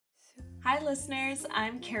Hi, listeners.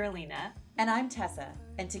 I'm Carolina. And I'm Tessa.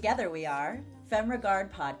 And together we are Femme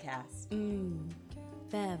Regard Podcast.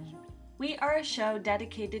 Femme. We are a show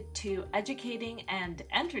dedicated to educating and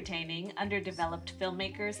entertaining underdeveloped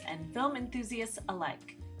filmmakers and film enthusiasts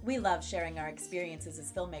alike. We love sharing our experiences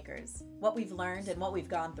as filmmakers, what we've learned and what we've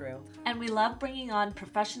gone through. And we love bringing on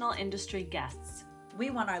professional industry guests.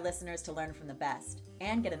 We want our listeners to learn from the best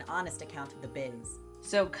and get an honest account of the biz.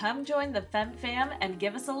 So come join the Femme Fam and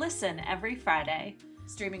give us a listen every Friday.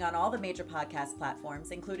 Streaming on all the major podcast platforms,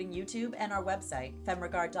 including YouTube and our website,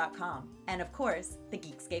 femregard.com, and of course, the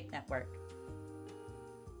Geekscape Network.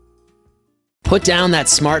 Put down that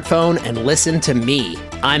smartphone and listen to me.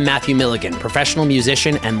 I'm Matthew Milligan, professional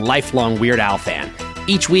musician and lifelong Weird Al fan.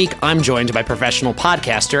 Each week, I'm joined by professional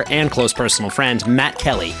podcaster and close personal friend Matt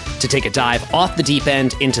Kelly to take a dive off the deep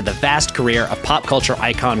end into the vast career of pop culture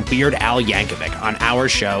icon Weird Al Yankovic on our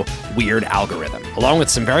show, Weird Algorithm. Along with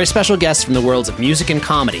some very special guests from the worlds of music and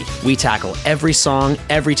comedy, we tackle every song,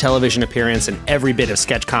 every television appearance, and every bit of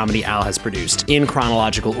sketch comedy Al has produced in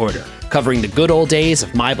chronological order, covering the good old days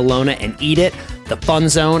of My Bologna and Eat It, the fun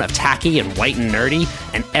zone of tacky and white and nerdy,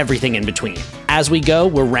 and everything in between. As we go,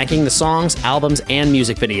 we're ranking the songs, albums, and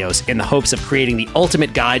music videos in the hopes of creating the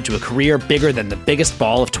ultimate guide to a career bigger than the biggest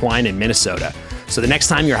ball of twine in Minnesota. So the next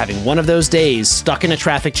time you're having one of those days, stuck in a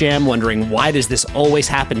traffic jam, wondering why does this always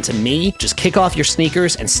happen to me, just kick off your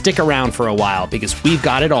sneakers and stick around for a while because we've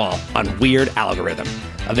got it all on Weird Algorithm,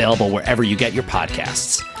 available wherever you get your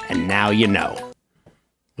podcasts. And now you know.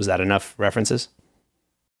 Was that enough references?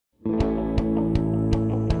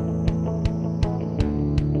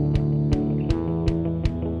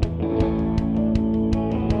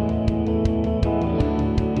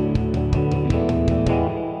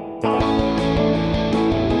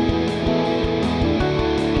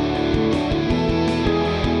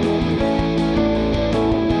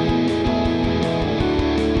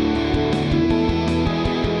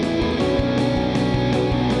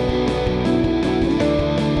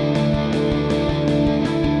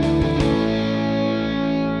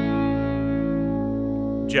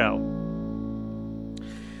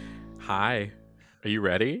 Hi. Are you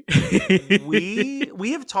ready?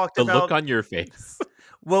 we have talked the about look on your face.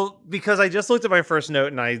 Well, because I just looked at my first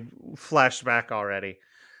note and I flashed back already.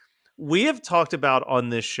 We have talked about on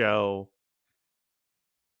this show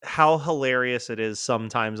how hilarious it is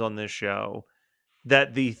sometimes on this show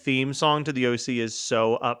that the theme song to the OC is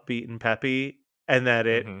so upbeat and peppy and that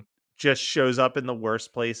it just shows up in the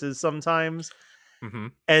worst places sometimes.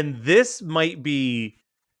 And this might be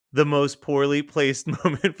the most poorly placed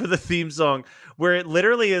moment for the theme song, where it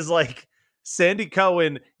literally is like Sandy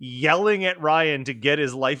Cohen yelling at Ryan to get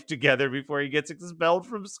his life together before he gets expelled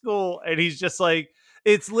from school. And he's just like,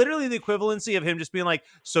 it's literally the equivalency of him just being like,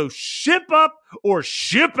 so ship up or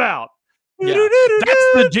ship out. Yeah,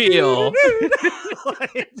 that's the deal.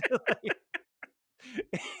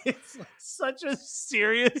 It's like such a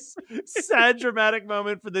serious, sad, dramatic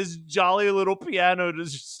moment for this jolly little piano to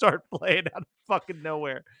just start playing out of fucking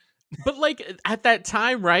nowhere. But like at that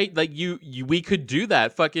time, right? Like you we could do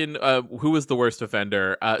that. Fucking who was the worst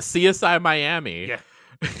offender? CSI Miami. Yeah.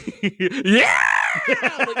 Yeah.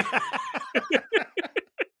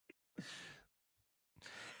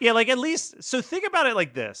 Yeah, like at least so think about it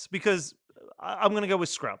like this, because I'm gonna go with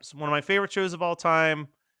Scrubs, one of my favorite shows of all time.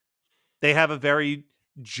 They have a very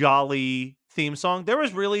jolly theme song. There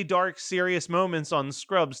was really dark, serious moments on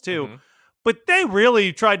Scrubs too. But they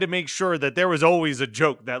really tried to make sure that there was always a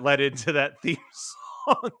joke that led into that theme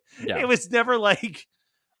song. Yeah. It was never like,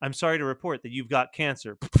 I'm sorry to report that you've got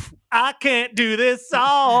cancer. I can't do this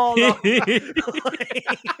all.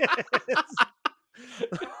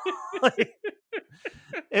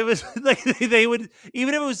 It was like they would,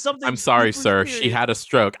 even if it was something. I'm sorry, sir. serious, She had a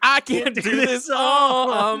stroke. I can't do this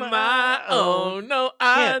all on my own. No,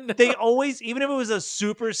 I know. They always, even if it was a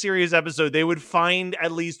super serious episode, they would find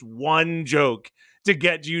at least one joke to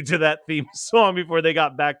get you to that theme song before they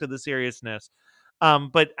got back to the seriousness.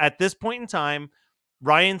 But at this point in time,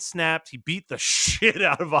 Ryan snapped. He beat the shit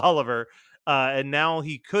out of Oliver, and now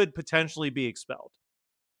he could potentially be expelled.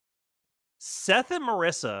 Seth and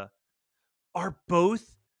Marissa are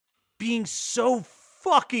both being so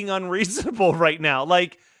fucking unreasonable right now.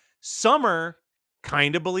 Like, Summer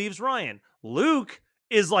kind of believes Ryan. Luke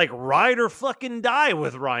is like ride or fucking die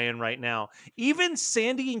with Ryan right now. Even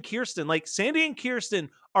Sandy and Kirsten, like Sandy and Kirsten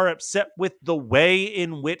are upset with the way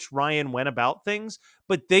in which Ryan went about things,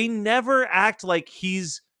 but they never act like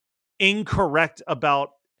he's incorrect about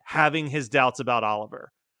having his doubts about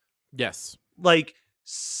Oliver. Yes. Like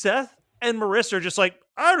Seth and Marissa are just like,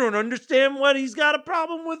 I don't understand what he's got a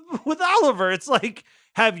problem with Oliver. It's like,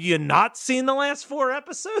 have you not seen the last 4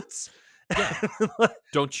 episodes? Yeah.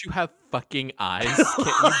 Don't you have fucking eyes?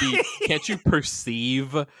 Can't you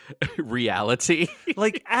perceive reality?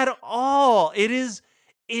 Like, at all. It is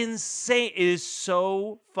insane. It is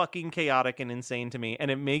so fucking chaotic and insane to me, and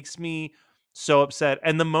it makes me so upset.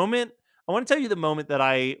 And I want to tell you the moment that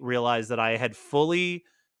I realized that I had fully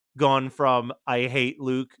gone from I hate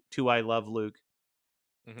Luke to I love Luke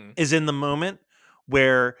is in the moment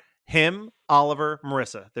where him, Oliver,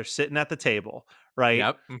 Marissa, they're sitting at the table, right?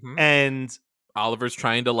 Yep. And Oliver's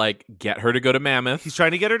trying to like get her to go to Mammoth. He's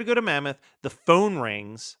trying to get her to go to Mammoth. The phone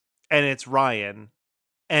rings and it's Ryan.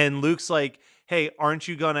 And Luke's like, hey, aren't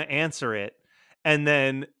you going to answer it? And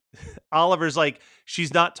then Oliver's like,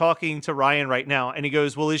 she's not talking to Ryan right now. And he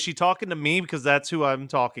goes, well, is she talking to me? Because that's who I'm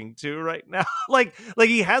talking to right now. like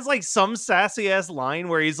he has like some sassy ass line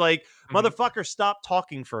where he's like, motherfucker, stop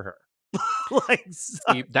talking for her. Like,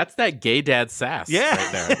 see, that's that gay dad sass. Yeah.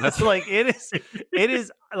 Right there. That's like, it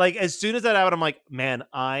is like, as soon as that happened, I'm like, man,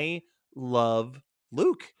 I love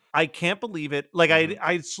Luke. I can't believe it. Like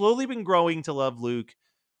I'd slowly been growing to love Luke.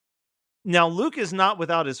 Now, Luke is not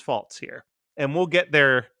without his faults here, and we'll get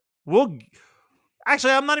there.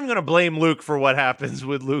 Actually, I'm not even going to blame Luke for what happens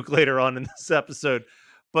with Luke later on in this episode,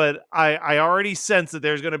 but I already sense that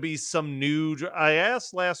there's going to be some new. I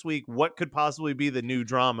asked last week what could possibly be the new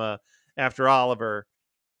drama after Oliver.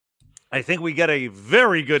 I think we get a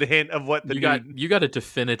very good hint of what you got a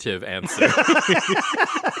definitive answer.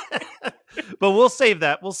 But we'll save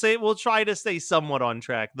that. We'll try to stay somewhat on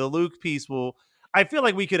track. The Luke piece I feel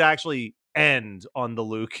like we could actually end on the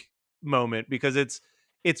Luke moment because it's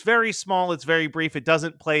very small, it's very brief. It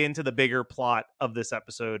doesn't play into the bigger plot of this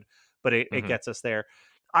episode, but it gets us there.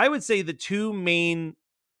 I would say the 2 main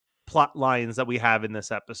plot lines that we have in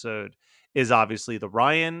this episode is obviously the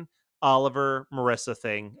Ryan, Oliver, Marissa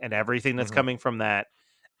thing and everything that's coming from that.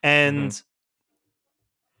 And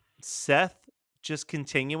Seth just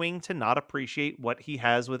continuing to not appreciate what he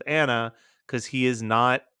has with Anna because he is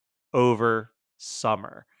not over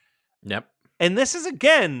Summer. Yep. And this is,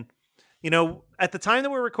 again, at the time that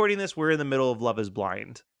we're recording this, we're in the middle of Love is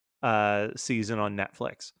Blind season on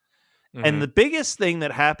Netflix. And the biggest thing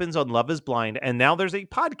that happens on Love is Blind, and now there's a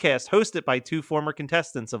podcast hosted by 2 former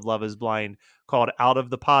contestants of Love is Blind called Out of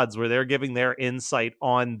the Pods, where they're giving their insight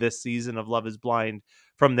on this season of Love is Blind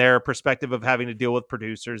from their perspective of having to deal with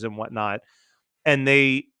producers and whatnot. And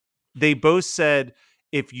they both said,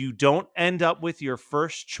 if you don't end up with your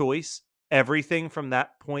first choice, everything from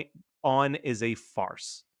that point on is a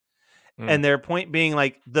farce. And their point being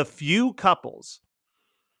like the few couples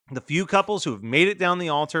who have made it down the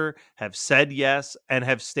altar, have said yes, and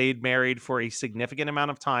have stayed married for a significant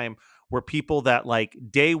amount of time were people that like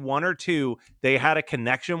day 1 or 2, they had a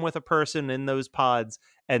connection with a person in those pods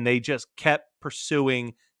and they just kept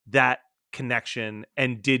pursuing that connection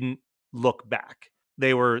and didn't look back.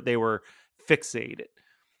 They were fixated.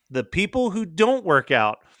 The people who don't work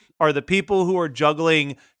out are the people who are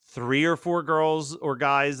juggling 3 or 4 girls or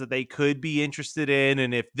guys that they could be interested in.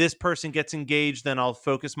 And if this person gets engaged, then I'll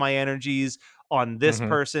focus my energies on this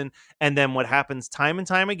person. And then what happens time and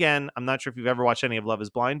time again, I'm not sure if you've ever watched any of Love is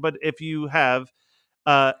Blind, but if you have,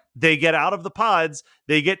 they get out of the pods,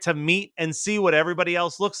 they get to meet and see what everybody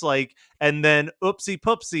else looks like. And then oopsie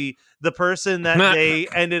poopsie, the person that they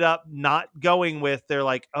ended up not going with, they're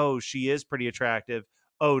like, oh, she is pretty attractive.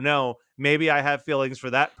 Oh no, maybe I have feelings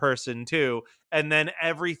for that person too. And then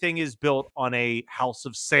everything is built on a house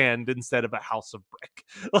of sand instead of a house of brick.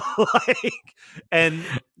 And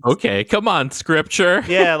okay, come on, scripture.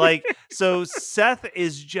 Yeah, so Seth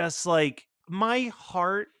is just like, my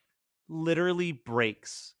heart literally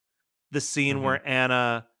breaks the scene where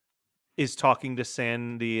Anna is talking to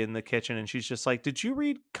Sandy in the kitchen and she's just like, did you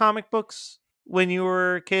read comic books when you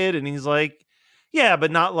were a kid? And he's like, yeah,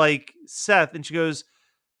 but not like Seth. And she goes,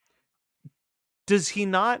 does he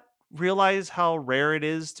not realize how rare it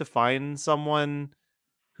is to find someone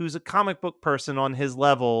who's a comic book person on his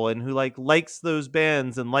level and who likes those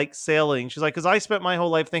bands and likes sailing? She's like, because I spent my whole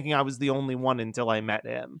life thinking I was the only one until I met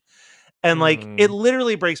him. And it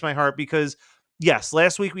literally breaks my heart because yes,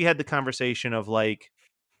 last week we had the conversation of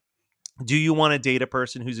do you want to date a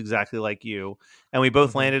person who's exactly like you? And we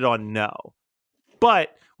both landed on no.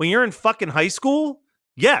 But when you're in fucking high school,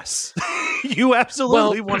 yes. You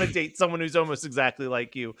absolutely want to date someone who's almost exactly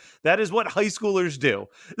like you. That is what high schoolers do.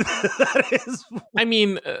 That is. I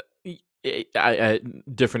mean,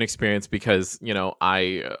 different experience because,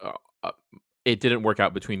 it didn't work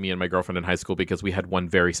out between me and my girlfriend in high school because we had one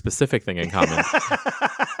very specific thing in common.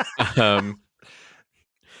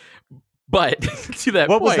 But to that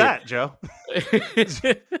What point, was that, Joe?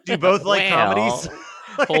 Do you both like comedies?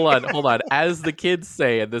 Hold on. As the kids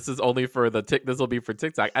say, and this is only for this will be for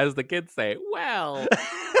TikTok. As the kids say, well,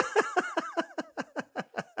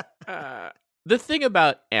 the thing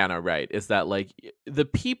about Anna, right, is that like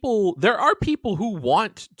there are people who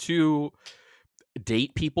want to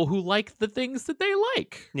date people who like the things that they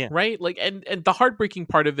like, Yeah. right? Like, and the heartbreaking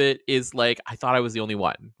part of it is like, I thought I was the only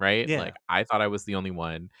one, right? Yeah. Like, I thought I was the only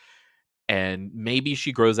one, and maybe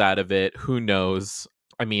she grows out of it. Who knows?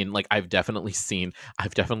 I mean, like, I've definitely seen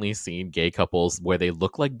gay couples where they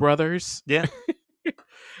look like brothers. Yeah.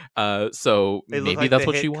 So They look maybe like that's the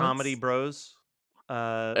what hit she wants. comedy bros.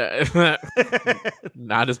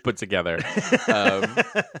 Not as put together.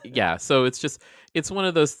 Yeah, so it's one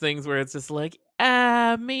of those things where it's just like,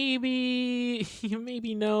 maybe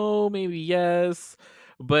no, maybe yes,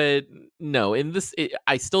 but no. In this,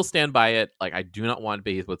 I still stand by it. Like, I do not want to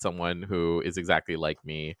be with someone who is exactly like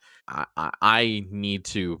me. I need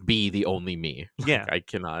to be the only me. Yeah. I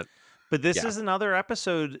cannot. But this is another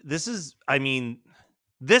episode. This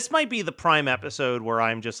might be the prime episode where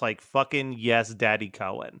I'm just like, fucking yes, Daddy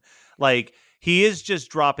Cohen. Like, he is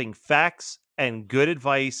just dropping facts and good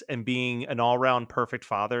advice and being an all-around perfect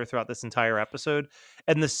father throughout this entire episode.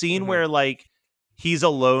 And the scene where, like, he's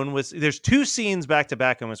alone with... There's two scenes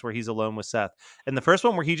back-to-back almost where he's alone with Seth. And the first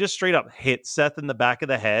one where he just straight up hits Seth in the back of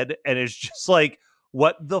the head and is just like,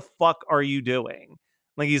 what the fuck are you doing?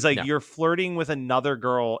 Like, he's like, you're flirting with another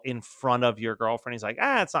girl in front of your girlfriend. He's like,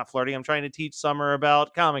 it's not flirting. I'm trying to teach Summer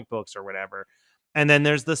about comic books or whatever. And then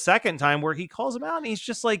there's the second time where he calls him out and he's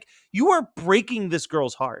just like, you are breaking this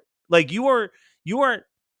girl's heart. Like, you are,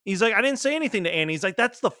 he's like, I didn't say anything to Annie. He's like,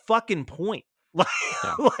 that's the fucking point. Like,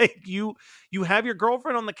 like you have your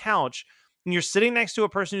girlfriend on the couch and you're sitting next to a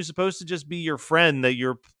person who's supposed to just be your friend that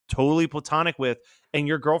you're totally platonic with. And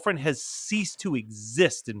your girlfriend has ceased to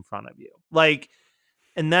exist in front of you. Like,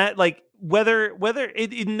 and that, like, whether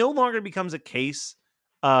it no longer becomes a case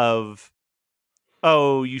of,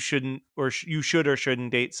 oh, you shouldn't or you should or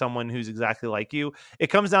shouldn't date someone who's exactly like you. It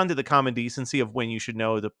comes down to the common decency of when you should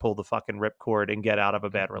know to pull the fucking ripcord and get out of a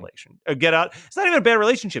bad relation. Or get out. It's not even a bad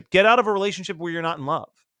relationship. Get out of a relationship where you're not in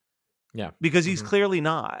love. Yeah, because he's clearly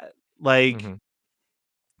not. Like,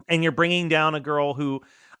 and you're bringing down a girl who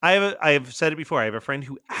I have said it before. I have a friend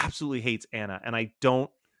who absolutely hates Anna, and I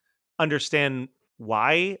don't understand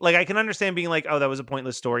why. Like, I can understand being like, oh, that was a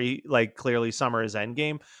pointless story. Like, clearly Summer is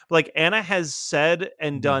endgame. But like, Anna has said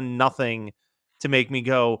and done nothing to make me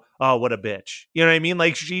go, oh, what a bitch. You know what I mean?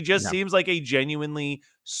 Like, she just seems like a genuinely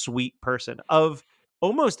sweet person. Of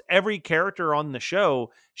almost every character on the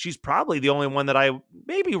show, she's probably the only one that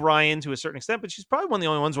maybe Ryan to a certain extent, but she's probably one of the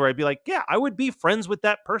only ones where I'd be like, yeah, I would be friends with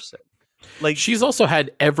that person. Like, she's also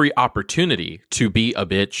had every opportunity to be a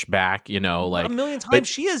bitch back, you know, like a million times. but,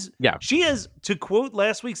 she has, to quote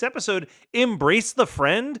last week's episode, embraced the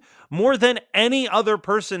friend more than any other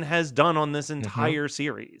person has done on this entire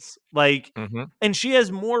series. Like, and she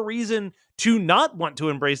has more reason to not want to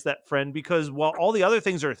embrace that friend because while all the other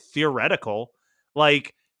things are theoretical,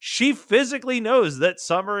 like, she physically knows that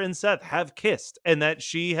Summer and Seth have kissed and that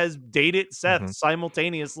she has dated Seth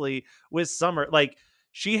simultaneously with Summer. Like,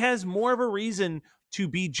 she has more of a reason to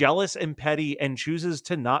be jealous and petty and chooses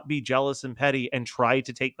to not be jealous and petty and try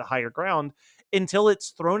to take the higher ground until it's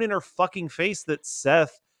thrown in her fucking face that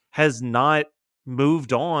Seth has not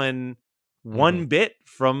moved on one bit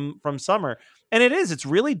from Summer. And it's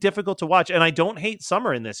really difficult to watch. And I don't hate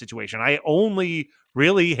Summer in this situation. I only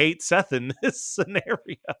really hate Seth in this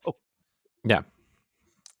scenario. Yeah.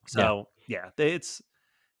 So yeah, it's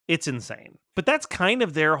insane. But that's kind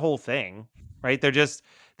of their whole thing. Right?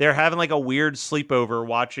 They're having like a weird sleepover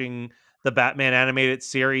watching the Batman animated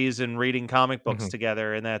series and reading comic books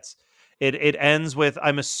together. And that's it ends with,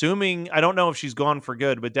 I'm assuming, I don't know if she's gone for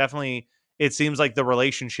good, but definitely it seems like the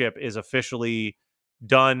relationship is officially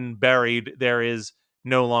done, buried. There is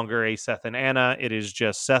no longer a Seth and Anna. It is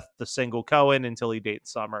just Seth, the single Cohen, until he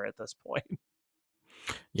dates Summer at this point.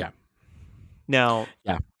 Yeah. Now,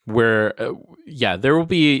 where there will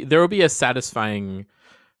be a satisfying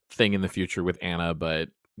thing in the future with Anna, but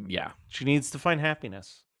she needs to find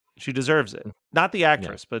happiness. She deserves it. Not the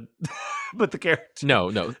actress, but the character.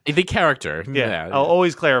 No, the character. Yeah. I'll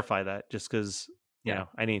always clarify that just because you know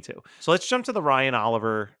I need to. So let's jump to the Ryan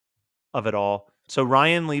Oliver of it all. So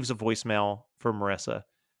Ryan leaves a voicemail for Marissa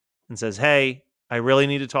and says, "Hey, I really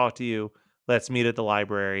need to talk to you. Let's meet at the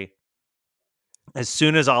library." As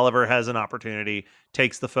soon as Oliver has an opportunity,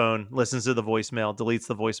 takes the phone, listens to the voicemail, deletes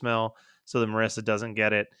the voicemail so that Marissa doesn't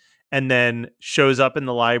get it, and then shows up in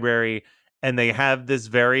the library, and they have this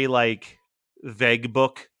very like vague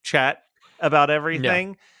book chat about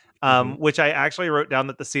everything. Mhm. Which I actually wrote down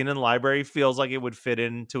that the scene in the library feels like it would fit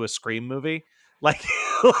into a Scream movie. Like,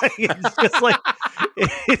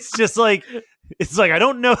 it's just like I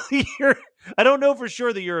don't know I don't know for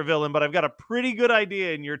sure that you're a villain, but I've got a pretty good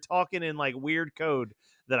idea, and you're talking in like weird code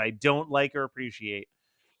that I don't like or appreciate.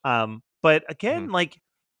 But again, like,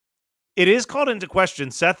 it is called into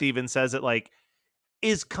question. Seth even says it, like,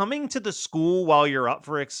 is coming to the school while you're up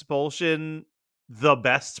for expulsion the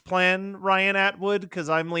best plan, Ryan Atwood? Because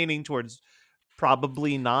I'm leaning towards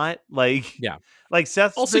probably not. Like, Yeah. like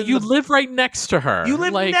Seth's Also, been you live right next to her. you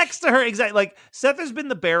live like, next to her, exactly. Like, Seth has been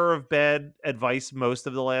the bearer of bad advice most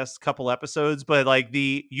of the last couple episodes, but like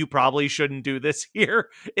the "you probably shouldn't do this here"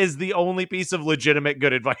 is the only piece of legitimate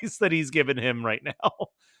good advice that he's given him right now.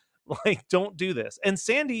 Like, don't do this. And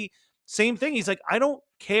Sandy, same thing. He's like, I don't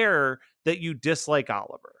care that you dislike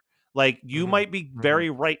Oliver. Like, you might be very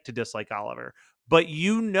right to dislike Oliver, but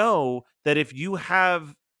you know that if you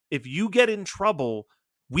get in trouble,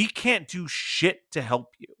 we can't do shit to help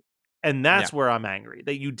you. And that's where I'm angry,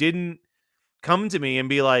 that you didn't come to me and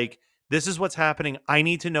be like, this is what's happening. I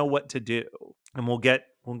need to know what to do. And we'll get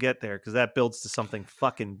there, because that builds to something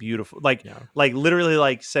fucking beautiful. Like, literally,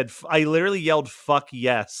 like, I literally yelled "fuck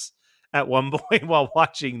yes" at one point while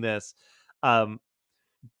watching this.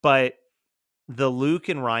 But the Luke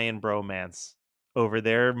and Ryan bromance over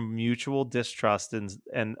their mutual distrust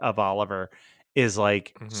and of Oliver is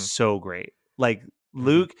like so great. Like,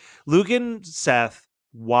 Luke and Seth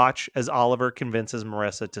watch as Oliver convinces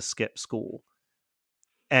Marissa to skip school.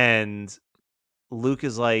 And Luke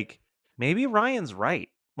is like, maybe Ryan's right.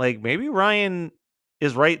 Like, maybe Ryan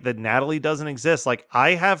is right that Natalie doesn't exist. Like,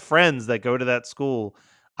 I have friends that go to that school.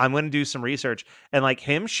 I'm going to do some research. And like,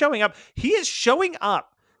 him showing up, he is showing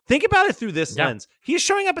up. Think about it through this lens. He is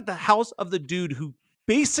showing up at the house of the dude who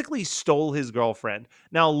basically stole his girlfriend.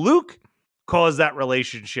 Now, Luke caused that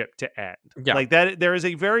relationship to end. Like, that, there is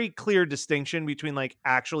a very clear distinction between like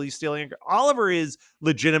actually stealing. Oliver is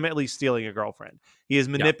legitimately stealing a girlfriend. He is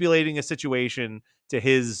manipulating a situation to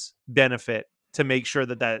his benefit to make sure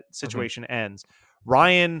that situation ends.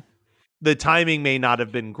 Ryan, the timing may not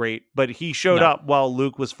have been great, but he showed up while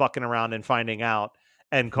Luke was fucking around and finding out,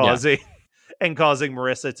 and causing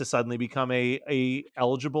Marissa to suddenly become a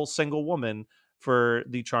eligible single woman for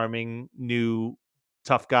the charming new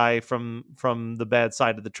tough guy from the bad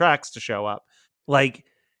side of the tracks to show up. Like,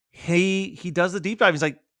 he does the deep dive. He's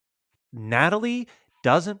like, Natalie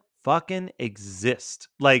doesn't fucking exist.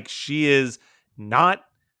 Like, she is not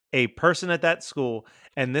a person at that school.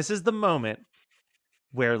 And this is the moment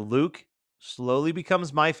where Luke slowly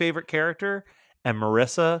becomes my favorite character, and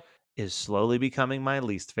Marissa is slowly becoming my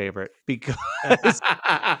least favorite,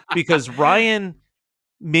 because Ryan,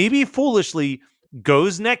 maybe foolishly,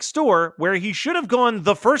 goes next door where he should have gone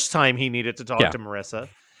the first time he needed to talk to Marissa,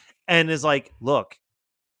 and is like, look,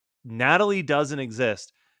 Natalie doesn't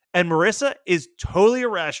exist. And Marissa is totally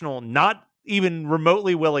irrational, not even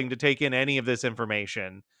remotely willing to take in any of this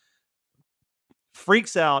information.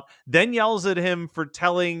 Freaks out, then yells at him for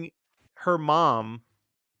telling her mom,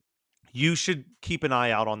 you should keep an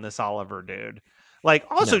eye out on this Oliver dude. Like,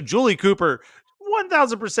 also, Julie Cooper,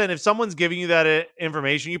 1000%, if someone's giving you that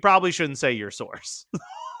information, you probably shouldn't say your source.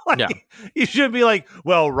 You should be like,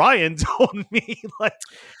 well, Ryan told me. Like,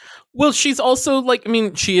 well, she's also like, I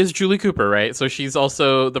mean, she is Julie Cooper, right? So she's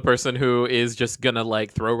also the person who is just gonna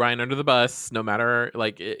like throw Ryan under the bus, no matter,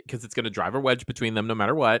 like, because it's gonna drive a wedge between them no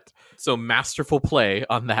matter what. So masterful play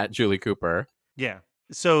on that, Julie Cooper. Yeah.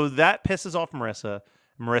 So that pisses off Marissa.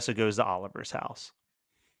 Marissa goes to Oliver's house.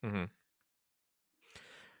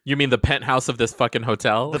 You mean the penthouse of this fucking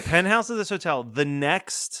hotel? The penthouse of this hotel. The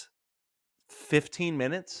next 15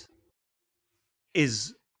 minutes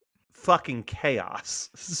is fucking chaos.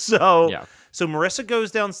 So Marissa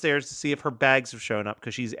goes downstairs to see if her bags have shown up,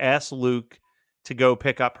 because she's asked Luke to go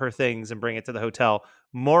pick up her things and bring it to the hotel.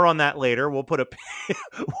 More on that later. We'll put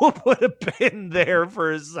a pin there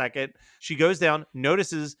for a second. She goes down,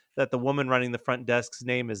 notices that the woman running the front desk's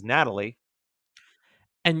name is Natalie.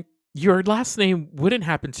 And your last name wouldn't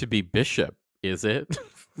happen to be Bishop, is it?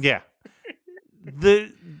 Yeah.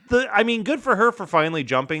 I mean, good for her for finally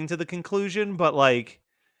jumping to the conclusion, but like,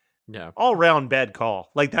 all round bad call.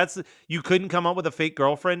 Like, you couldn't come up with a fake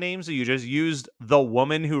girlfriend name, so you just used the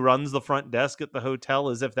woman who runs the front desk at the hotel,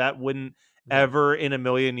 as if that wouldn't ever in a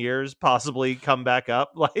million years possibly come back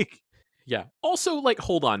up. Like, also, like,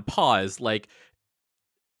 hold on, pause. Like,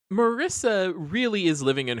 Marissa really is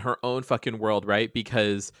living in her own fucking world, right?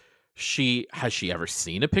 Because has she ever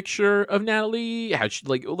seen a picture of Natalie? Has she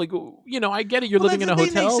like I get it, you're Well, living in a that's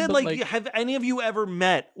the thing. hotel. They said, but, like, have any of you ever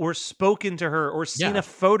met or spoken to her or seen Yeah. a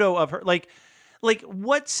photo of her? Like,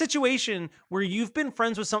 what situation where you've been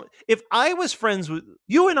friends with someone? If I was friends with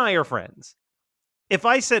you and I are friends. If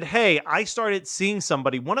I said, hey, I started seeing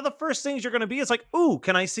somebody, one of the first things you're going to be is like, ooh,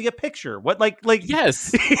 can I see a picture? What, like,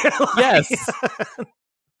 yes, like, yes.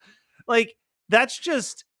 like, that's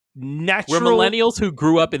just natural. We're millennials who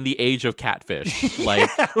grew up in the age of catfish. Like,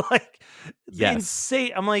 Yeah, like, yes.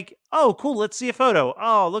 insane. I'm like, oh, cool. Let's see a photo.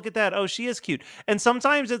 Oh, look at that. Oh, she is cute. And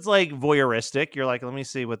sometimes it's like voyeuristic. You're like, let me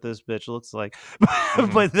see what this bitch looks like.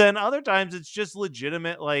 But then other times it's just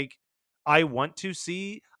legitimate. Like, I want to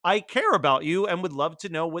see, I care about you and would love to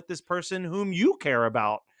know what this person whom you care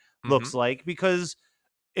about looks like, because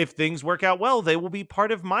if things work out well, they will be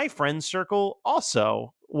part of my friend circle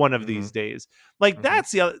also one of these days. Like,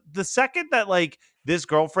 that's the second that, like, this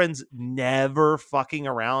girlfriend's never fucking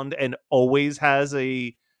around and always has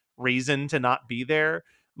a reason to not be there,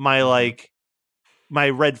 my like my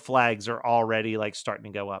red flags are already like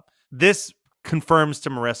starting to go up. This confirms to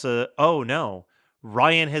Marissa, oh no,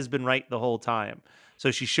 Ryan has been right the whole time.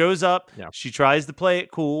 So she shows up, she tries to play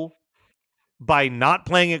it cool by not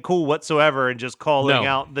playing it cool whatsoever and just calling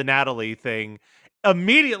out the Natalie thing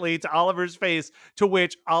immediately to Oliver's face, to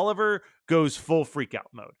which Oliver goes full freak out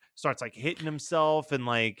mode, starts like hitting himself and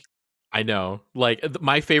like, I know, like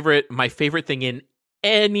my favorite thing in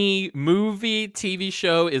any movie, TV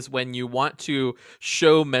show is when you want to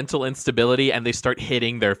show mental instability and they start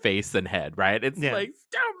hitting their face and head, right? It's like,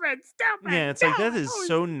 stupid. Yeah, it's like, that is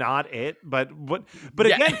so not it. But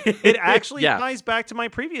again, it actually ties back to my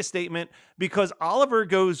previous statement, because Oliver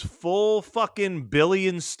goes full fucking Billy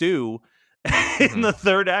and Stu in the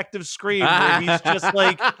third act of Scream, where he's just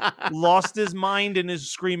like lost his mind and is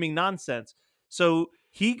screaming nonsense. So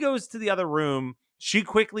he goes to the other room. She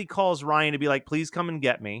quickly calls Ryan to be like, please come and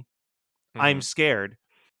get me. I'm scared.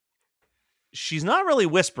 She's not really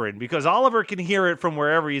whispering because Oliver can hear it from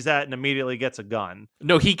wherever he's at and immediately gets a gun.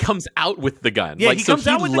 No, he comes out with the gun. Yeah, like, he so comes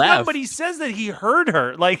out with left. the gun, but he says that he heard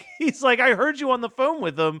her. Like, he's like, I heard you on the phone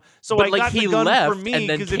with him, so but I like, got he the gun left for me, and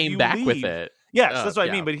then came back with it. Yes, that's what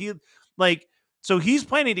I mean. But he, like, so he's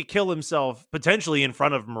planning to kill himself potentially in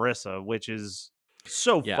front of Marissa, which is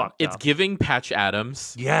so fucked It's up. giving Patch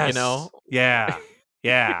Adams. Yes. You know? Yeah.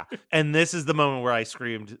 Yeah. And this is the moment where I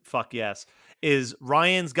screamed, fuck yes. Is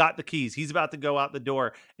Ryan's got the keys. He's about to go out the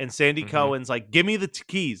door. And Sandy Cohen's like, give me the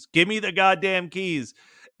keys. Give me the goddamn keys.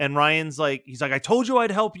 And Ryan's like, he's like, I told you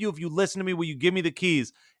I'd help you if you listen to me. Will you give me the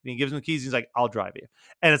keys? And he gives him the keys. He's like, I'll drive you.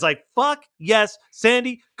 And it's like, fuck yes,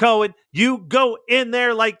 Sandy Cohen, you go in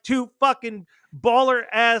there like two fucking baller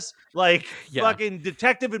ass, like fucking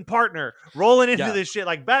detective and partner rolling into this shit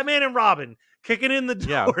like Batman and Robin, kicking in the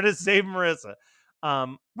door to save Marissa.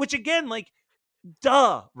 Which again, like,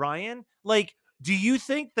 duh, Ryan. Like, do you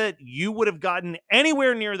think that you would have gotten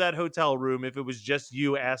anywhere near that hotel room if it was just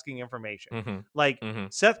you asking information? Like,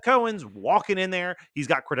 Seth Cohen's walking in there. He's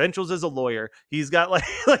got credentials as a lawyer. He's got like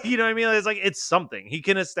you know what I mean? It's like, it's something. He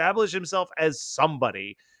can establish himself as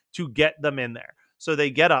somebody to get them in there. So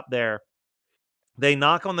they get up there. They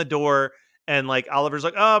knock on the door. And like Oliver's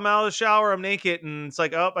like, oh, I'm out of the shower. I'm naked. And it's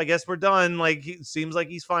like, oh, I guess we're done. Like, he seems like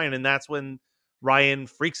he's fine. And that's when Ryan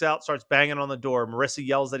freaks out, starts banging on the door. Marissa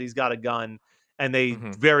yells that he's got a gun, and they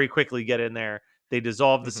very quickly get in there. They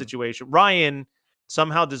dissolve the situation. Ryan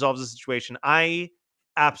somehow dissolves the situation. I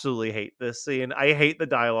absolutely hate this scene. I hate the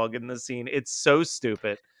dialogue in this scene. It's so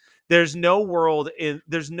stupid. There's no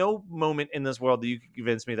moment in this world that you can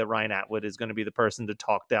convince me that Ryan Atwood is going to be the person to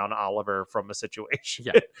talk down Oliver from a situation.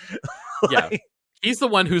 Yeah. He's the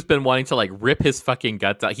one who's been wanting to like rip his fucking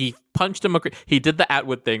guts out. He punched him. He did the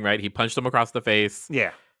Atwood thing, right? He punched him across the face.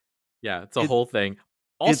 Yeah. Yeah. It's a whole thing.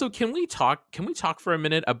 Also, can we talk for a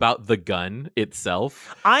minute about the gun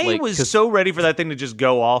itself? I was so ready for that thing to just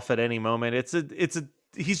go off at any moment.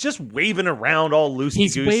 He's just waving around all loosey-goosey.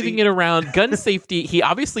 He's waving it around. Gun safety. He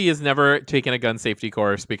obviously has never taken a gun safety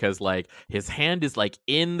course because like his hand is like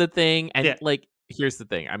in the thing. And like, here's the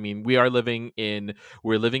thing. I mean, we're living in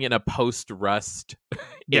a post-Rust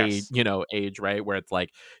age, right? Where it's like,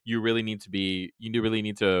 you really need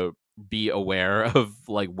to be aware of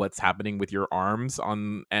like what's happening with your arms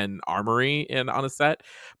on an armory and on a set.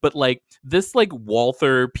 But like this like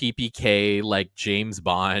Walther PPK like James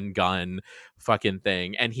Bond gun fucking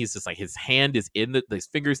thing, and he's just like, his hand is his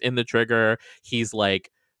fingers in the trigger. He's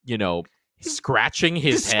like, scratching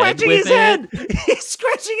his He's head scratching with his it. head. He's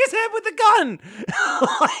scratching his head with a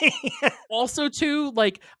gun. Also, too,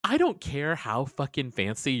 like, I don't care how fucking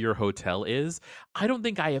fancy your hotel is. I don't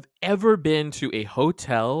think I have ever been to a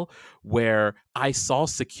hotel where I saw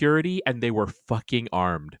security and they were fucking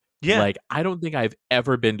armed. Yeah. Like, I don't think I've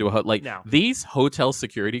ever been to a hotel. Like, No. these hotel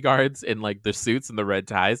security guards in, like, the suits and the red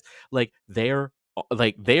ties, like, they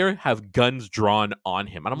have guns drawn on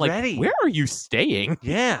him. And I'm like, Ready. where are you staying?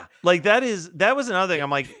 Yeah. Like, that was another thing.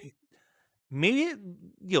 I'm like, maybe,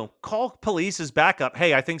 call police as backup.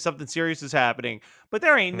 Hey, I think something serious is happening. But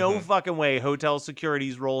there ain't no fucking way hotel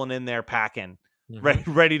security's rolling in there packing.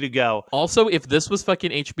 Ready to go. Also, if this was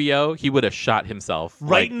fucking HBO, he would have shot himself.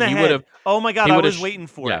 Right Like, in the he head. would've- Oh my God, he I would've was waiting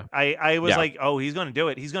for yeah. it. I was Yeah. like, oh, he's going to do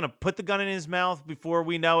it. He's going to put the gun in his mouth before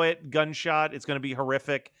we know it. Gunshot. It's going to be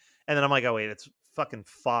horrific. And then I'm like, oh, wait, it's fucking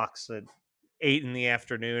Fox at 8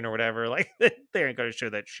 p.m. or whatever. Like, they ain't going to show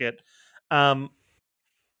that shit. But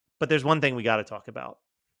there's one thing we got to talk about.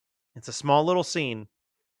 It's a small little scene.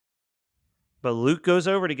 But Luke goes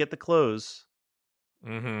over to get the clothes.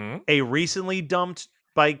 A recently dumped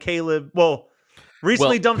by Caleb.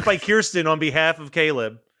 Recently dumped by Kirsten on behalf of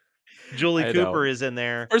Caleb. Julie I Cooper know. is in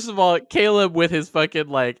there. First of all, Caleb with his fucking,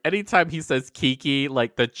 like, anytime he says Kiki,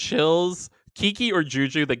 like, the chills, Kiki or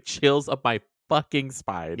Juju, like, chills up my fucking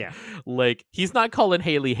spine. Yeah. Like, he's not calling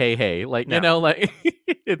Haley hey. Like, No. like,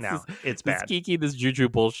 it's No, it's this bad. Kiki, this Juju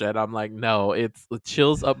bullshit. I'm like, no, it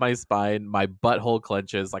chills up my spine. My butthole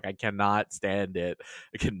clenches. Like, I cannot stand it.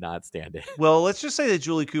 I cannot stand it. Well, let's just say that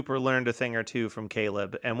Julie Cooper learned a thing or two from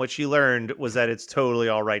Caleb. And what she learned was that it's totally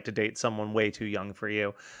all right to date someone way too young for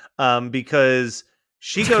you. Because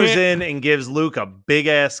she goes in and gives Luke a big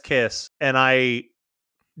ass kiss. And I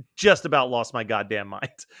just about lost my goddamn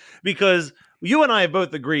mind. Because you and I have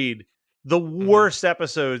both agreed the worst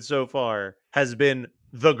episode so far has been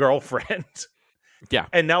The Girlfriend. Yeah.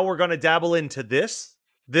 And now we're going to dabble into this.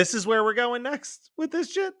 This is where we're going next with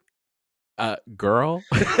this shit. Girl,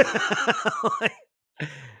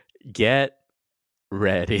 get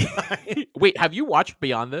ready. Wait, have you watched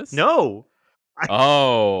Beyond This? No.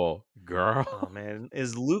 Oh, girl. Oh man,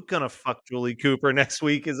 is Luke gonna fuck Julie Cooper next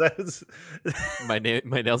week? Is that My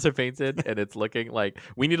nails are painted, and it's looking like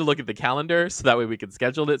we need to look at the calendar so that way we can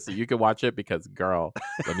schedule it so you can watch it. Because, girl,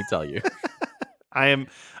 let me tell you, I'm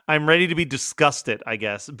ready to be disgusted, I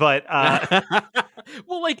guess. But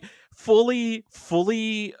well, like fully,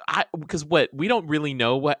 because we don't really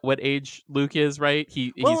know what age Luke is, right?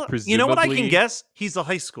 He's presumably, you know what I can guess? He's a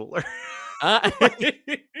high schooler.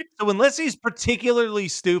 So unless he's particularly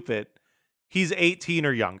stupid, he's 18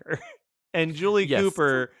 or younger. And Julie Yes.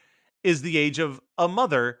 Cooper is the age of a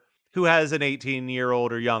mother who has an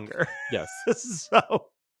 18-year-old or younger. Yes, So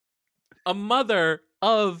a mother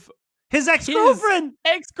of his ex-girlfriend.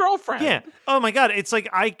 ex-girlfriend. Yeah. Oh my God. It's like,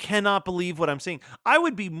 I cannot believe what I'm seeing. I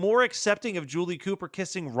would be more accepting of Julie Cooper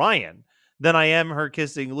kissing Ryan than I am her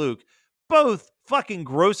kissing Luke. Both fucking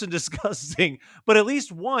gross and disgusting, but at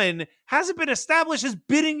least one hasn't been established as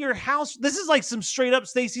bidding your house. This is like some straight up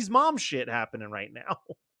Stacy's mom shit happening right now.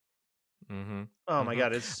 Mm-hmm. Oh my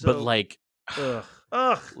God. It's so. But like,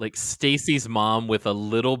 ugh. like Stacy's mom with a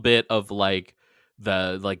little bit of like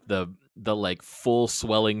the full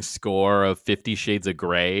swelling score of 50 Shades of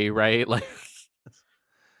Grey, right? Like,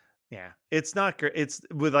 Yeah, it's not great. It's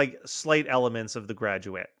with like slight elements of The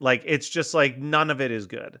Graduate. Like, it's just like none of it is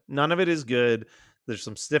good. None of it is good. There's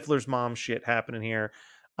some Stifler's mom shit happening here.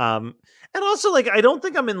 And also, like, I don't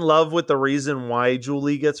think I'm in love with the reason why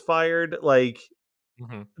Julie gets fired. Like,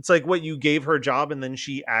 it's like, what, you gave her a job and then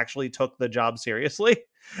she actually took the job seriously?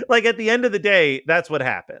 Like, at the end of the day, that's what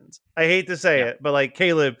happened. I hate to say it, but like,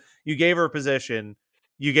 Caleb, you gave her a position,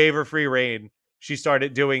 you gave her free reign. She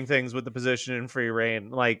started doing things with the position in free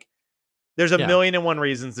reign. Like, there's a million and one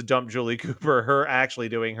reasons to dump Julie Cooper. Her actually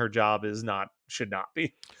doing her job should not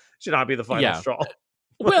be the final straw.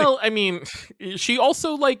 Well, I mean, she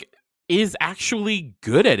also like is actually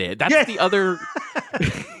good at it. That's the other.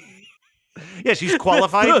 Yeah, she's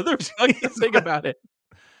qualified. That's the other fucking thing about it.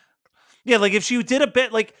 Yeah, like if she did a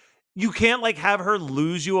bit, like you can't like have her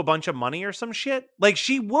lose you a bunch of money or some shit. Like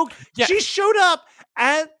she showed up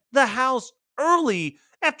at the house early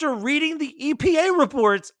after reading the EPA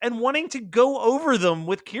reports and wanting to go over them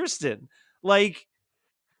with Kirsten. Like,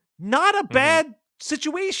 not a bad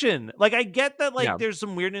situation. Like, I get that, like, there's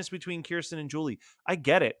some weirdness between Kirsten and Julie. I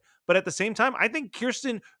get it. But at the same time, I think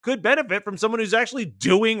Kirsten could benefit from someone who's actually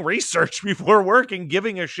doing research before work and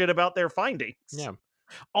giving a shit about their findings. Yeah.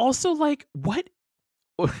 Also, like, what?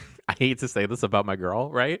 I hate to say this about my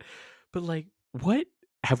girl, right? But, like, what?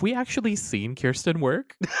 Have we actually seen Kirsten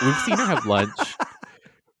work? We've seen her have lunch.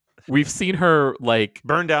 We've seen her like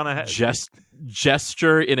burn down a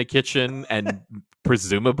gesture in a kitchen and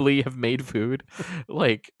presumably have made food.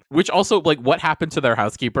 Like, which also, like, what happened to their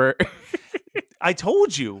housekeeper? I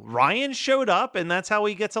told you, Ryan showed up, and that's how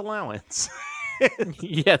he gets allowance.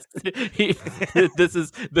 Yes, this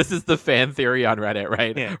is the fan theory on Reddit,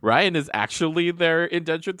 right? Yeah. Ryan is actually their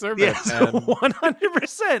indentured servant. Yes,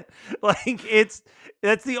 100%. Like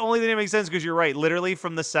that's the only thing that makes sense, because you're right. Literally,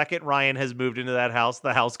 from the second Ryan has moved into that house,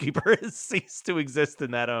 the housekeeper has ceased to exist in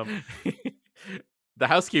that home. The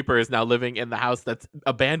housekeeper is now living in the house that's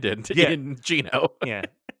abandoned in Gino. Yeah,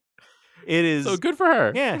 it is so good for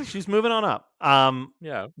her. Yeah, she's moving on up.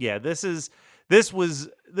 Yeah. This was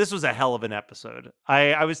a hell of an episode.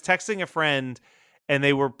 I was texting a friend, and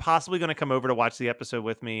they were possibly going to come over to watch the episode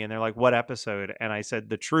with me, and they're like, "What episode?" And I said,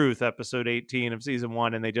 "The Truth, episode 18 of season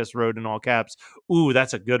 1," and they just wrote in all caps, "Ooh,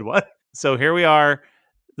 that's a good one." So here we are,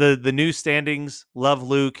 the new standings: love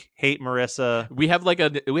Luke, hate Marissa. We have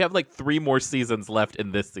like 3 more seasons left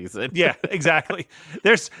in this season. Yeah, exactly.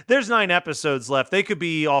 There's 9 episodes left. They could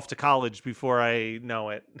be off to college before I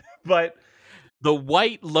know it, but. The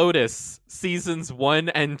White Lotus seasons 1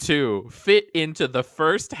 and 2 fit into the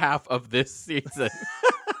first half of this season.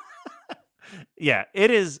 Yeah, it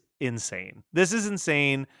is insane. This is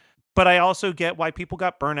insane. But I also get why people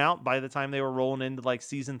got burnt out by the time they were rolling into like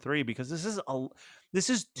season 3, because this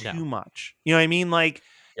is too much. You know what I mean? Like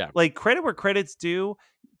credit where credit's due.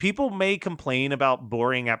 People may complain about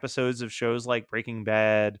boring episodes of shows like Breaking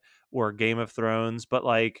Bad or Game of Thrones, but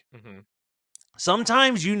like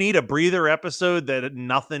sometimes you need a breather episode that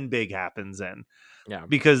nothing big happens in. Yeah.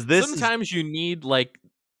 Because sometimes you need like,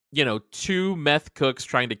 2 meth cooks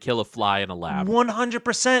trying to kill a fly in a lab.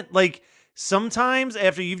 100%. Like sometimes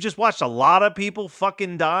after you've just watched a lot of people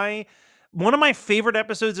fucking die. One of my favorite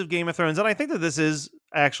episodes of Game of Thrones, and I think that this is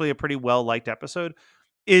actually a pretty well-liked episode,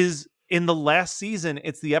 is in the last season.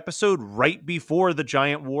 It's the episode right before the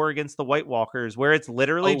giant war against the White Walkers, where it's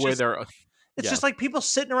literally just like people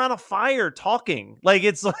sitting around a fire talking. Like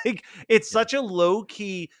it's such a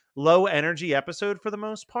low-key, low-energy episode for the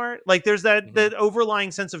most part. Like there's that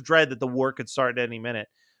overlying sense of dread that the war could start at any minute.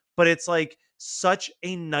 But it's like such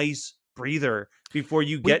a nice breather before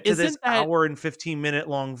you get to this hour and 15-minute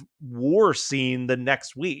long war scene the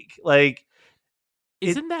next week. Like,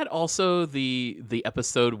 isn't that also the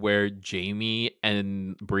episode where Jaime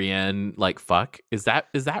and Brienne like fuck? Is that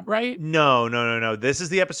right? No. This is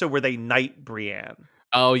the episode where they knight Brienne.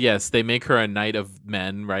 Oh yes, they make her a knight of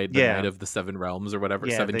men, right? The knight of the 7 realms or whatever,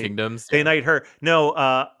 7 kingdoms. They knight her. No,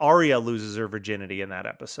 Arya loses her virginity in that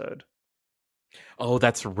episode. Oh,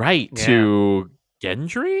 that's right. Yeah. To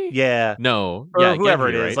Gendry? Yeah. No. Or yeah, whoever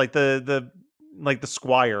Gendry, it is, right? like the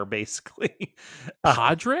squire, basically.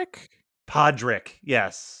 Podrick,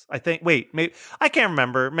 yes. I think. Wait, maybe I can't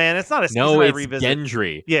remember. Man, it's not a season I revisit.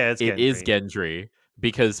 Gendry. Yeah, it is Gendry,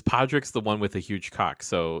 because Podrick's the one with a huge cock.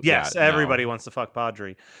 So yes, everybody wants to fuck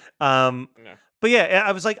Podrick. But yeah,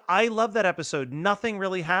 I was like, I love that episode. Nothing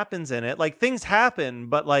really happens in it. Like things happen,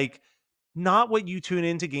 but like not what you tune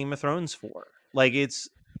into Game of Thrones for. Like it's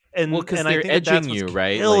because and they're I think edging that's what's you,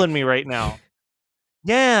 right? Killing me right now.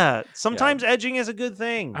 Yeah, sometimes edging is a good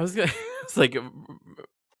thing. It's like.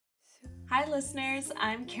 Hi, listeners.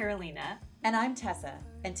 I'm Carolina. And I'm Tessa.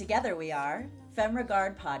 And together we are Femme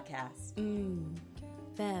Regard Podcast.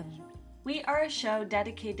 Femme. We are a show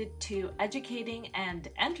dedicated to educating and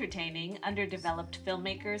entertaining underdeveloped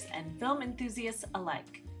filmmakers and film enthusiasts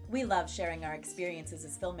alike. We love sharing our experiences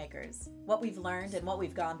as filmmakers, what we've learned and what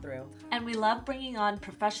we've gone through. And we love bringing on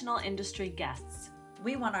professional industry guests.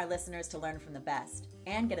 We want our listeners to learn from the best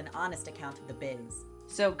and get an honest account of the biz.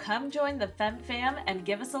 So come join the Femme Fam and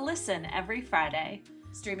give us a listen every Friday.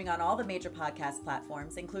 Streaming on all the major podcast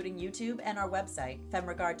platforms, including YouTube and our website,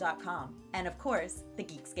 femregard.com. And of course, the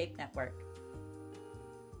Geekscape Network.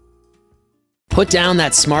 Put down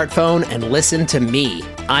that smartphone and listen to me.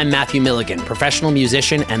 I'm Matthew Milligan, professional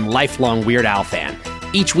musician and lifelong Weird Al fan.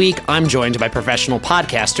 Each week, I'm joined by professional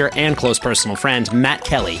podcaster and close personal friend Matt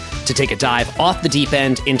Kelly to take a dive off the deep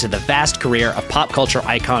end into the vast career of pop culture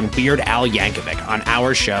icon Weird Al Yankovic on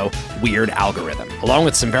our show, Weird Algorithm. Along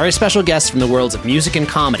with some very special guests from the worlds of music and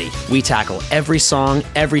comedy, we tackle every song,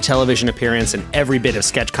 every television appearance, and every bit of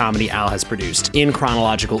sketch comedy Al has produced in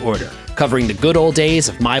chronological order, covering the good old days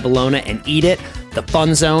of My Bologna and Eat It, the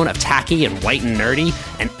fun zone of tacky and white and nerdy,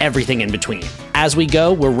 and everything in between. As we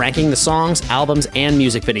go, we're ranking the songs, albums, and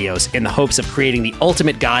music videos in the hopes of creating the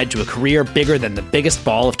ultimate guide to a career bigger than the biggest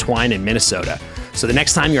ball of twine in Minnesota. So the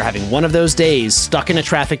next time you're having one of those days, stuck in a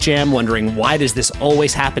traffic jam, wondering why does this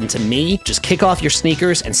always happen to me, just kick off your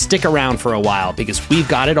sneakers and stick around for a while because we've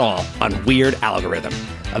got it all on Weird Algorithm,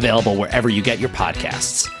 available wherever you get your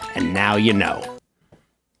podcasts. And now you know.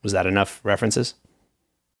 Was that enough references?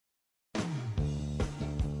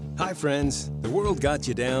 Hi, friends. The world got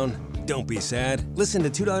you down. Don't be sad. Listen to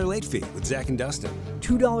 $2 Late Fee with Zach and Dustin.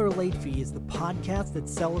 $2 Late Fee is the podcast that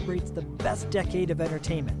celebrates the best decade of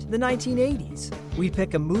entertainment, the 1980s. We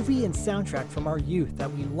pick a movie and soundtrack from our youth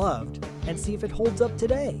that we loved and see if it holds up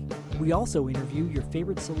today. We also interview your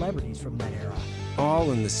favorite celebrities from that era.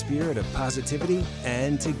 All in the spirit of positivity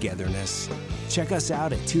and togetherness. Check us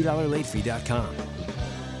out at $2latefee.com.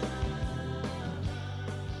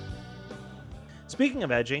 Speaking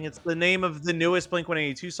of edging, it's the name of the newest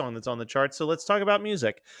Blink-182 song that's on the chart. So let's talk about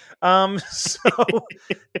music.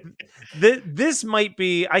 This might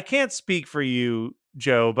be, I can't speak for you,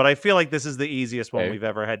 Joe, but I feel like this is the easiest one we've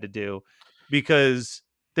ever had to do because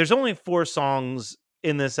there's only 4 songs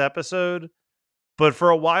in this episode. But for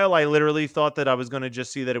a while, I literally thought that I was going to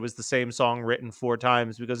just see that it was the same song written 4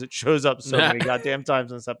 times because it shows up so many goddamn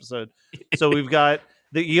times in this episode. So we've got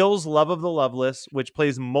the Eels' Love of the Loveless, which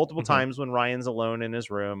plays multiple times when Ryan's alone in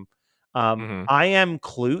his room. I Am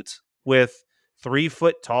Clute with 3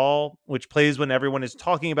 Foot Tall, which plays when everyone is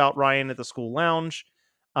talking about Ryan at the school lounge.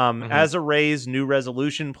 As a Ray's New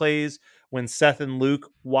Resolution plays when Seth and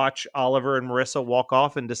Luke watch Oliver and Marissa walk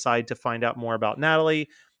off and decide to find out more about Natalie.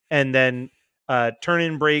 And then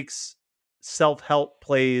Turn-In Breaks Self-Help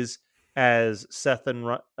plays as Seth and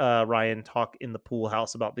Ryan talk in the pool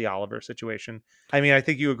house about the Oliver situation. I mean, I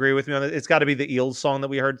think you agree with me on that. It's got to be the Eels song that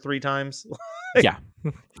we heard 3 times. Yeah.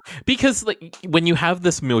 Because like when you have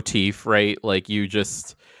this motif, right, like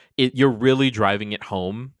you're really driving it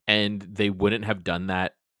home, and they wouldn't have done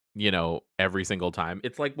that, every single time.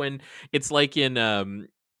 It's like in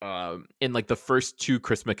like the first 2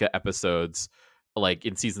 Chrismukkah episodes, like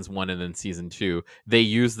in seasons 1 and then season 2, they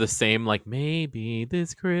use the same, like, maybe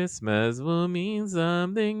this Christmas will mean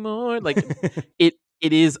something more. Like it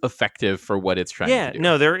is effective for what it's trying to do.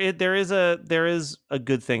 No, there is a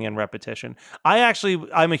good thing in repetition.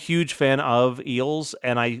 I'm a huge fan of Eels,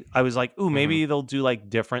 and I was like, ooh, maybe they'll do like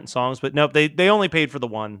different songs, but nope, they only paid for the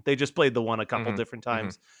one. They just played the one a couple different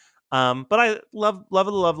times. But I love of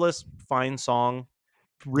the Loveless, fine song,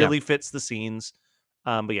 really fits the scenes.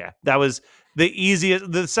 But yeah, that was the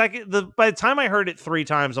easiest. By the time I heard it 3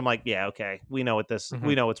 times, I'm like, yeah, okay, we know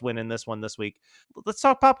we know what's winning this one this week. Let's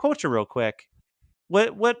talk pop culture real quick.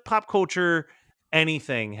 What pop culture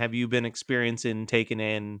anything have you been experiencing, taken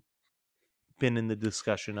in, been in the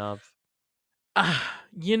discussion of?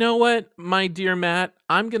 You know what, my dear Matt,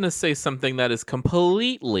 I'm gonna say something that is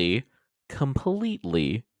completely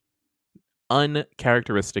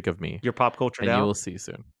uncharacteristic of me. Your pop culture, and you will see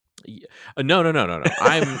soon. No.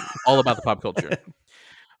 I'm all about the pop culture.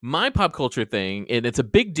 My pop culture thing, and it's a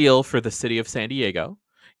big deal for the city of San Diego,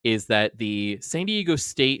 is that the San Diego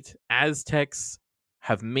State Aztecs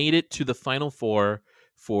have made it to the Final Four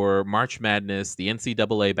for March Madness, the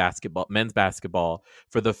NCAA men's basketball,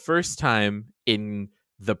 for the first time in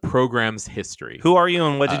the program's history. Who are you,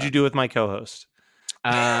 and what did you do with my co-host?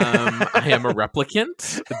 I am a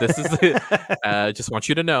replicant. This is just want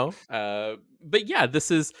you to know. But yeah,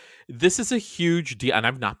 this is a huge deal, and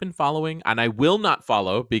I've not been following, and I will not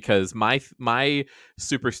follow, because my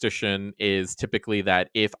superstition is typically that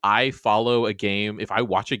if I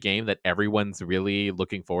watch a game that everyone's really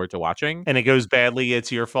looking forward to watching, and it goes badly,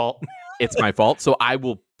 it's your fault. It's my fault. So I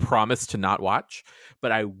will promise to not watch,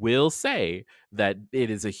 but I will say that it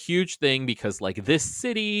is a huge thing because, like, this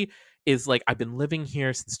city is like, I've been living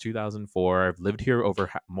here since 2004. I've lived here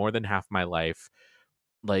over more than half my life.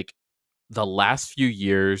 Like, the last few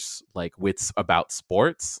years, like, about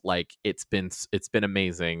sports, like, it's been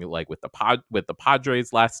amazing. Like with the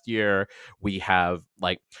Padres last year,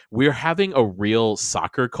 we're having a real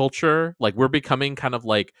soccer culture. Like, we're becoming kind of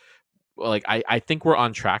like I think we're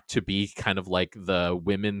on track to be kind of like the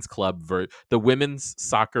women's club the women's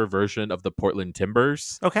soccer version of the Portland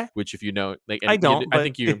Timbers. Okay. Which, if you know, like, I don't. I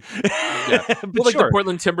think you. Yeah. But like, sure. The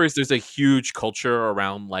Portland Timbers, there's a huge culture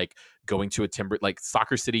around, like, going to a Timber, like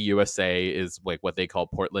Soccer City USA is like what they call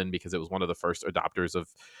Portland because it was one of the first adopters of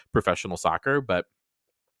professional soccer. But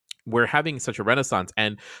we're having such a renaissance,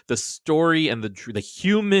 and the story and the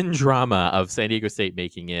human drama of San Diego State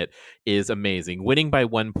making it is amazing. Winning by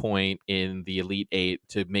 1 point in the Elite Eight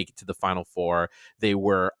to make it to the Final Four. They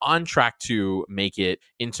were on track to make it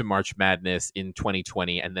into March Madness in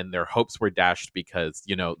 2020, and then their hopes were dashed because,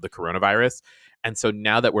 the coronavirus. And so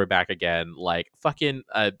now that we're back again, like, fucking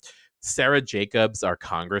Sarah Jacobs, our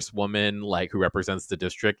congresswoman, like who represents the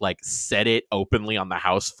district, like said it openly on the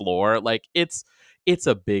House floor. Like it's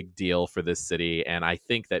a big deal for this city, and I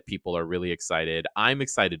think that people are really excited. I'm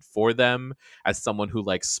excited for them as someone who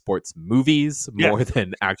likes sports movies more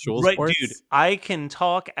than actual sports. Dude, I can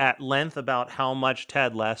talk at length about how much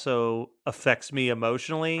Ted Lasso affects me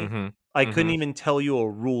emotionally. I couldn't even tell you a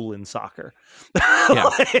rule in soccer. Yeah.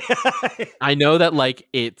 I know that like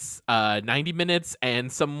it's 90 minutes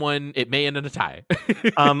and it may end in a tie.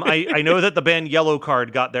 I know that the band Yellow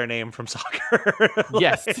Card got their name from soccer.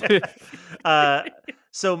 Yes.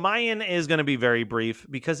 So mine is going to be very brief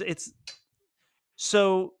because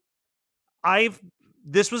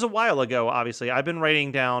this was a while ago, obviously. I've been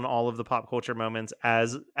writing down all of the pop culture moments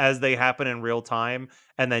as they happen in real time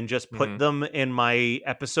and then just put them in my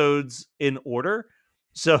episodes in order.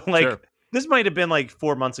 So like this might have been like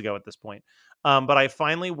 4 months ago at this point. But I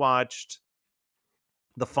finally watched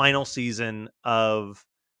the final season of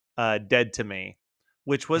Dead to Me,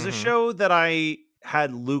 which was a show that I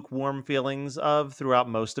had lukewarm feelings of throughout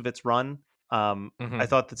most of its run. I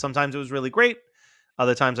thought that sometimes it was really great.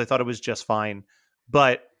 Other times I thought it was just fine.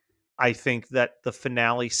 But I think that the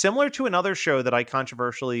finale, similar to another show that I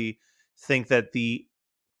controversially think that the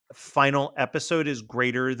final episode is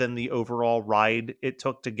greater than the overall ride it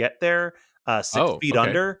took to get there, 6 Feet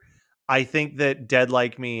Under. I think that Dead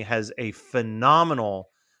Like Me has a phenomenal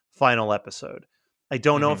final episode. I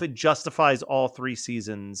don't know if it justifies all 3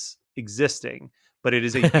 seasons existing, but it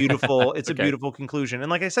is a beautiful, a beautiful conclusion.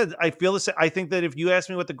 And like I said, I think that if you ask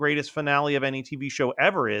me what the greatest finale of any TV show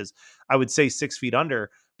ever is, I would say 6 Feet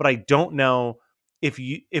Under, but I don't know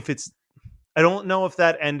I don't know if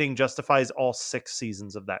that ending justifies all 6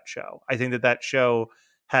 seasons of that show. I think that show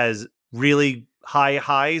has really high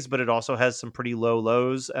highs, but it also has some pretty low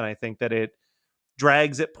lows. And I think that it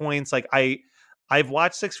drags at points. Like I've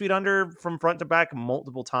watched 6 Feet Under from front to back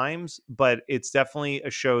multiple times, but it's definitely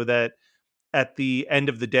a show that at the end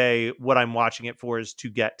of the day, what I'm watching it for is to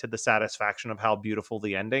get to the satisfaction of how beautiful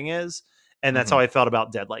the ending is. And that's how I felt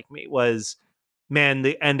about Dead Like Me was, man,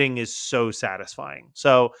 the ending is so satisfying.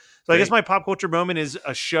 So I guess my pop culture moment is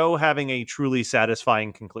a show having a truly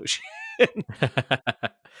satisfying conclusion.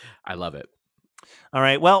 I love it. All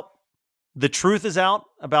right. Well, the truth is out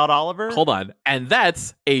about Oliver. Hold on. And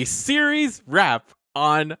that's a series wrap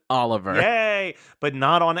on Oliver. Yay. But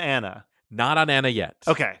not on Anna. Not on Anna yet.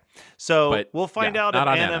 Okay. So but, we'll find out if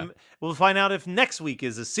Anna. We'll find out if next week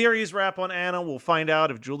is a series wrap on Anna. We'll find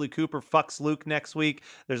out if Julie Cooper fucks Luke next week.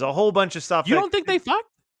 There's a whole bunch of stuff. You don't think they fucked?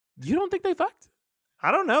 You don't think they fucked?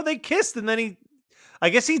 I don't know. They kissed and then I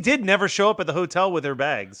guess he did never show up at the hotel with her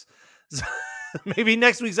bags. So maybe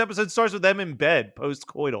next week's episode starts with them in bed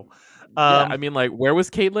post-coital. Yeah, I mean, like, where was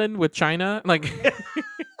Caitlin with China? Like,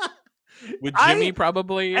 with Jimmy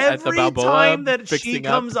probably at the Balboa. Every time that she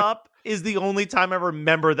comes up is the only time I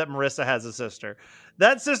remember that Marissa has a sister.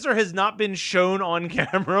 That sister has not been shown on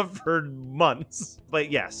camera for months.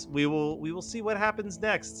 But yes, we will see what happens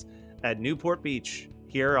next at Newport Beach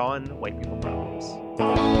here on White People Problems.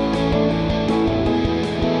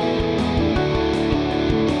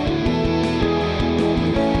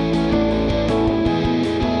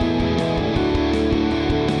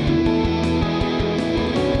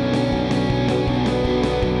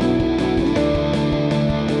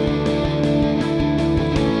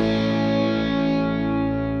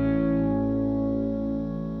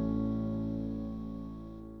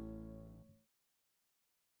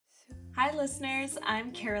 Hi listeners,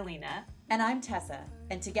 I'm Carolina. And I'm Tessa,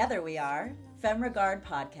 and together we are Femme Regard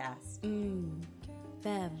Podcast.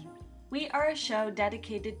 Femme. We are a show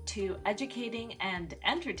dedicated to educating and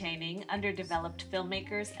entertaining underdeveloped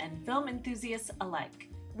filmmakers and film enthusiasts alike.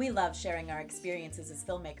 We love sharing our experiences as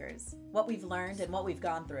filmmakers, what we've learned and what we've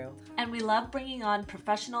gone through. And we love bringing on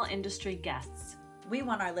professional industry guests. We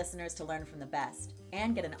want our listeners to learn from the best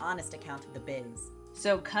and get an honest account of the biz.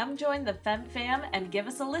 So come join the Femme Fam and give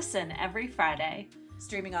us a listen every Friday.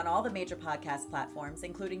 Streaming on all the major podcast platforms,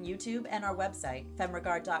 including YouTube and our website,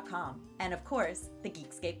 femregard.com. And of course, the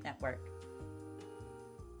Geekscape Network.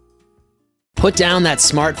 Put down that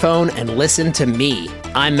smartphone and listen to me.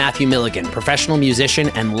 I'm Matthew Milligan, professional musician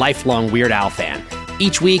and lifelong Weird Al fan.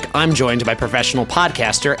 Each week, I'm joined by professional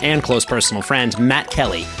podcaster and close personal friend Matt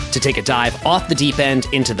Kelly to take a dive off the deep end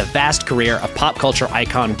into the vast career of pop culture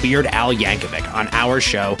icon Weird Al Yankovic on our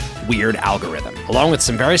show, Weird Algorithm. Along with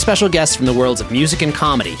some very special guests from the worlds of music and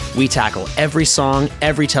comedy, we tackle every song,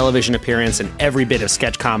 every television appearance, and every bit of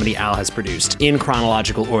sketch comedy Al has produced in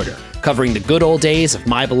chronological order, covering the good old days of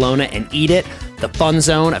My Bologna and Eat It, the fun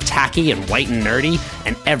zone of tacky and white and nerdy,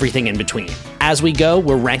 and everything in between. As we go,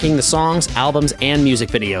 we're ranking the songs, albums, and music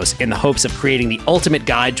videos in the hopes of creating the ultimate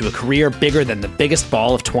guide to a career bigger than the biggest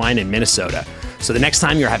ball of twine in Minnesota. So the next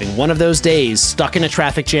time you're having one of those days, stuck in a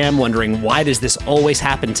traffic jam, wondering why does this always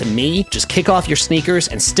happen to me, just kick off your sneakers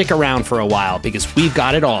and stick around for a while, because we've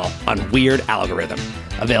got it all on Weird Algorithm,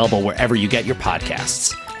 available wherever you get your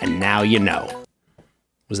podcasts. And now you know.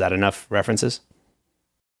 Was that enough references?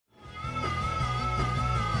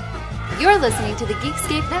 You're listening to the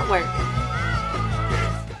Geekscape Network.